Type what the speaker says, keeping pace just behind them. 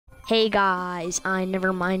Hey guys, I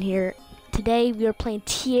Nevermind here. Today we are playing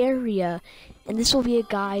Terraria, and this will be a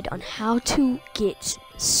guide on how to get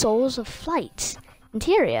Souls of Flight in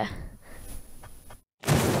Terraria.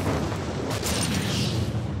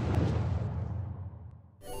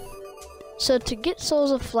 So to get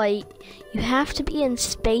Souls of Flight, you have to be in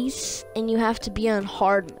space and you have to be on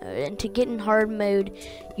hard mode. And to get in hard mode,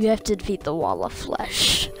 you have to defeat the wall of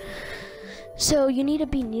flesh. So you need to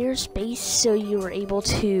be near space so he's able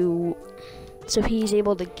to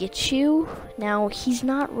get you. Now he's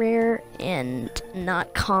not rare and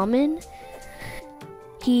not common.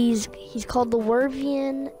 He's called the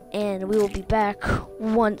Wervian, and we will be back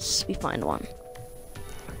once we find one.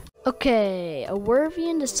 Okay, a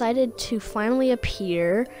Wervian decided to finally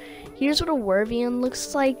appear. Here's what a Wervian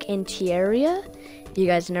looks like in Terraria. You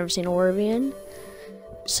guys have never seen a Wervian.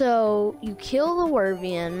 So you kill the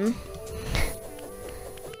Wervian.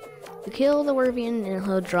 You kill the Wervian and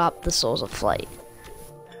he'll drop the Souls of Flight.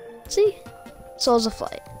 See? Souls of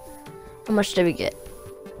Flight. How much did we get?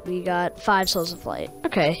 We got 5 Souls of Flight.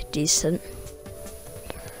 Okay, decent.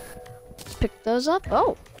 Pick those up.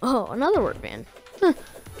 Oh, another Wervian. Huh.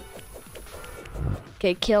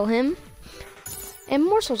 Okay, kill him. And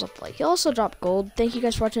more Souls of Flight. He also dropped gold. Thank you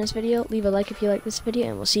guys for watching this video. Leave a like if you like this video,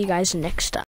 and we'll see you guys next time.